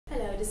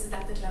This is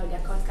Dr.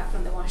 Claudia Cotca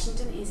from the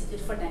Washington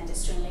Institute for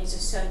Dentistry and Laser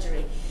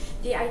Surgery.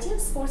 The idea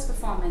of sports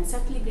performance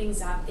certainly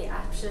brings up the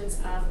options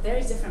of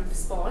very different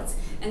sports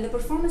and the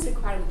performance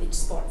required with each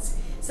sport.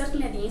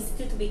 Certainly at the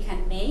Institute we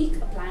can make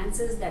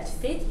appliances that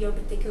fit your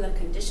particular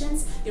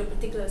conditions, your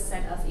particular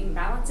set of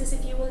imbalances,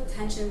 if you will,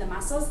 tension in the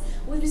muscles,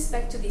 with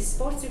respect to the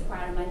sports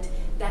requirement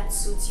that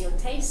suits your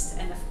taste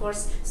and of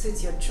course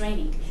suits your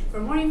training. For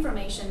more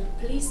information,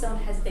 please don't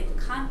hesitate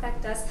to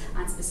contact us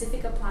on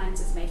specific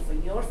appliances made for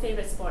your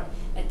favorite sport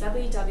at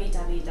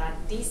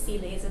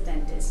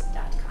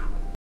www.dclaserdentist.com.